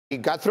He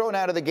got thrown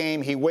out of the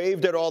game. He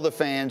waved at all the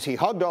fans. He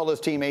hugged all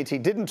his teammates. He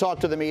didn't talk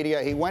to the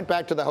media. He went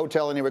back to the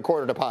hotel and he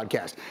recorded a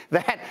podcast.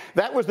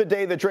 That was the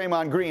day that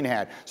Draymond Green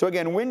had. So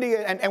again, Windy,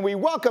 and we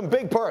welcome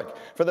Big Perk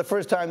for the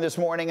first time this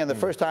morning and the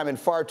first time in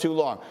far too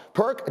long.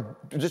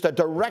 Perk, just a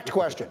direct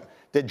question.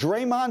 Did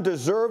Draymond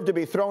deserve to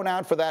be thrown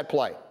out for that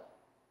play?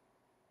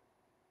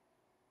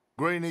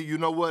 Greeny, you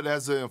know what?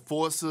 As an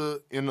enforcer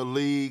in the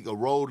league, a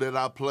role that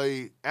I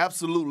play,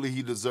 absolutely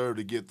he deserved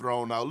to get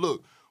thrown out.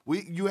 Look,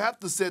 you have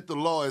to set the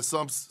law as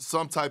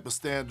some type of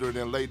standard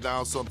and lay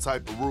down some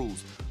type of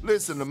rules.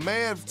 Listen, the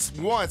man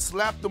once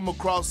slapped him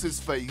across his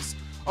face,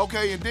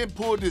 okay, and then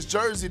pulled his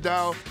jersey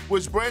down,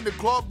 which Brandon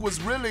Clark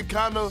was really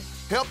kind of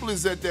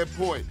helpless at that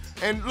point.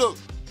 And look,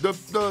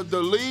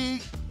 the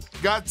league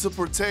got to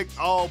protect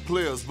all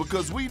players,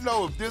 because we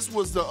know if this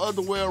was the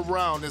other way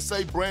around and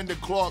say Brandon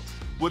Clark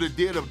would have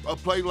did a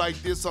play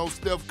like this on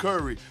Steph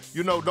Curry,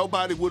 you know,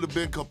 nobody would have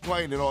been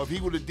complaining, or if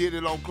he would have did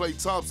it on Klay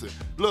Thompson.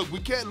 Look, we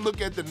can't look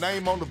at the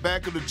name on the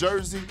back of the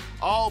jersey.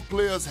 All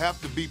players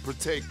have to be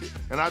protected.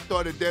 And I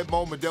thought at that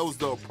moment that was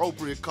the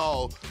appropriate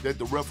call that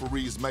the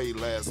referees made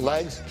last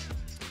night.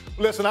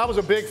 Listen, I was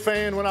a big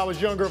fan when I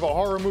was younger of a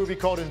horror movie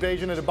called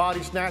Invasion of the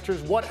Body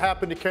Snatchers. What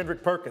happened to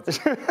Kendrick Perkins?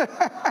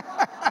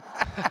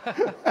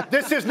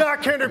 This is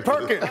not Kendrick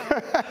Perkins.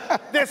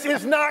 This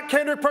is not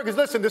Kendrick Perkins.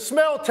 Listen, the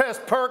smell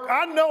test, Perk,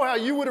 I know how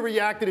you would have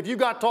reacted if you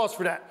got tossed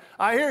for that.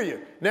 I hear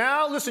you.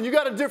 Now, listen, you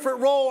got a different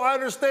role, I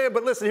understand,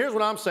 but listen, here's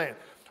what I'm saying.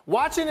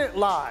 Watching it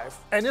live,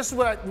 and this is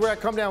where I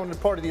come down with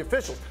the part of the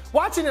officials.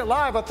 Watching it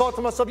live, I thought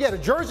to myself, yeah, the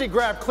jersey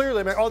grab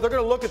clearly, man. Oh, they're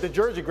going to look at the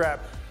jersey grab.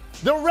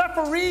 The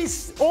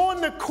referees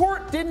on the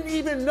court didn't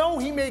even know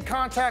he made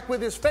contact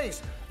with his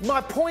face.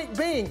 My point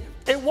being,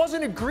 it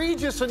wasn't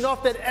egregious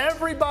enough that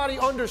everybody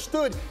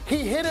understood he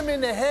hit him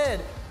in the head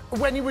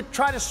when he would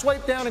try to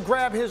swipe down and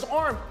grab his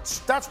arm.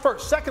 That's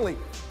first. Secondly,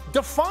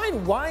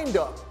 define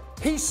wind-up.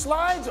 He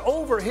slides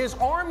over, his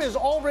arm is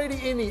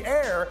already in the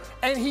air,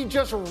 and he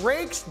just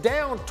rakes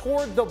down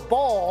toward the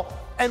ball,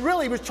 and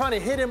really was trying to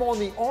hit him on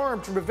the arm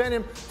to prevent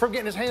him from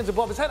getting his hands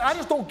above his head. I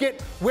just don't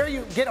get where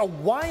you get a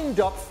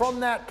wind-up from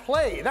that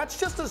play. That's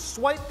just a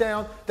swipe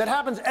down that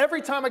happens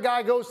every time a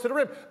guy goes to the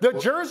rim. The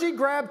jersey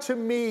grab, to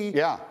me,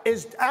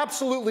 is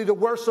absolutely the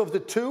worst of the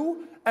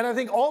two. And I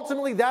think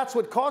ultimately that's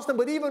what cost him.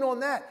 But even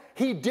on that,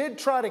 he did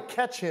try to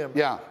catch him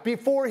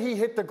before he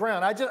hit the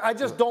ground. I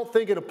just don't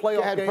think in a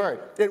playoff game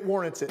it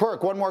warrants it.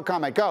 Perk, one more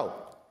comment. Go.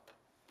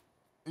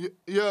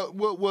 Yeah,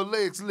 well,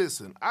 Lex,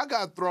 listen, I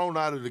got thrown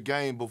out of the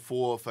game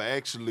before for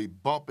actually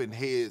bumping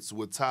heads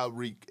with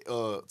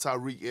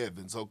Tyreek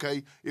Evans,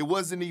 okay? It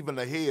wasn't even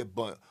a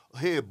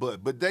headbutt,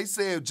 but they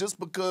said just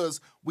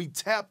because we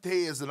tapped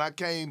heads and I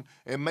came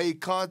and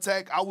made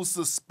contact, I was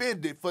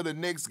suspended for the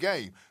next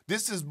game.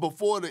 This is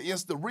before the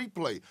instant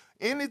replay.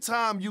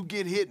 Anytime you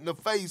get hit in the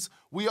face,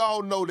 we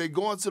all know they're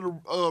going to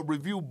the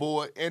review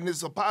board, and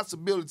it's a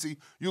possibility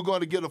you're going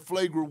to get a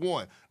flagrant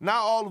one. Now,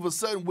 all of a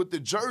sudden, with the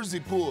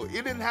jersey pull, it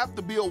didn't have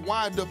to be a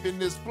wind-up in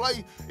this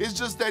play. It's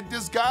just that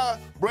this guy,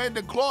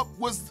 Brandon Clark,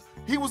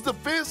 he was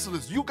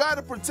defenseless. You got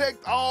to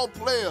protect all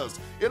players.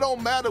 It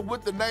don't matter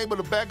what the name of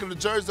the back of the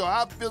jersey or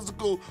how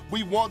physical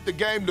we want the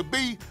game to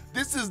be.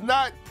 This is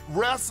not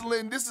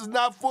wrestling. This is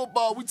not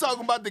football. We're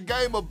talking about the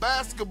game of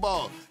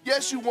basketball.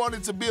 Yes, you want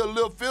it to be a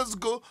little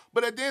physical,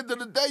 but at the end of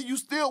the day, you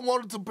still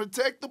wanted to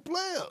protect the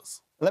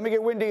players. Let me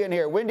get Windy in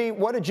here. Windy,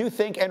 what did you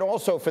think? And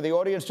also, for the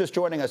audience just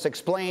joining us,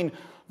 explain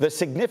the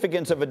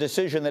significance of a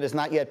decision that has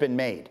not yet been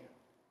made.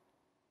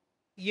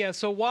 Yeah,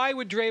 so why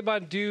would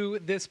Draymond do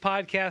this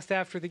podcast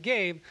after the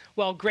game?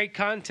 Well, great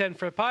content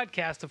for a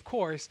podcast, of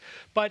course,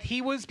 but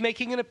he was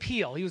making an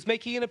appeal. He was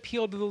making an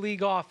appeal to the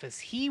league office.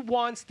 He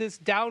wants this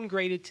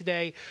downgraded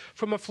today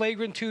from a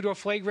flagrant 2 to a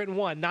flagrant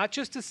 1, not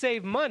just to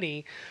save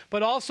money,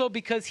 but also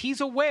because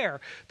he's aware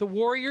the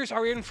Warriors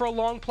are in for a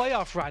long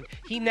playoff run.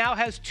 He now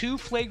has 2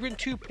 flagrant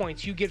 2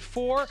 points. You get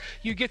 4,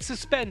 you get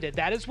suspended.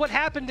 That is what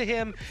happened to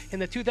him in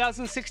the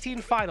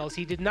 2016 finals.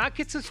 He did not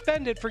get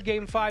suspended for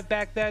Game 5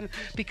 back then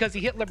because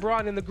he hit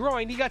LeBron in the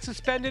groin. He got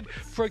suspended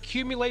for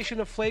accumulation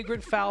of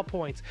flagrant foul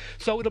points.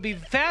 So it'll be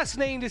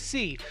fascinating to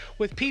see,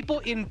 with people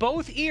in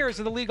both ears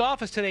of the league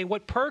office today,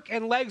 what Perk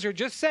and Legs are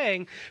just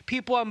saying,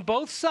 people on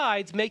both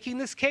sides making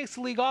this case to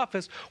the league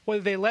office,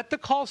 whether they let the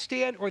call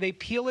stand or they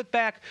peel it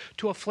back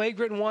to a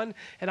flagrant 1.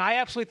 And I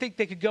absolutely think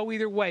they could go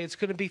either way. It's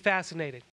going to be fascinating.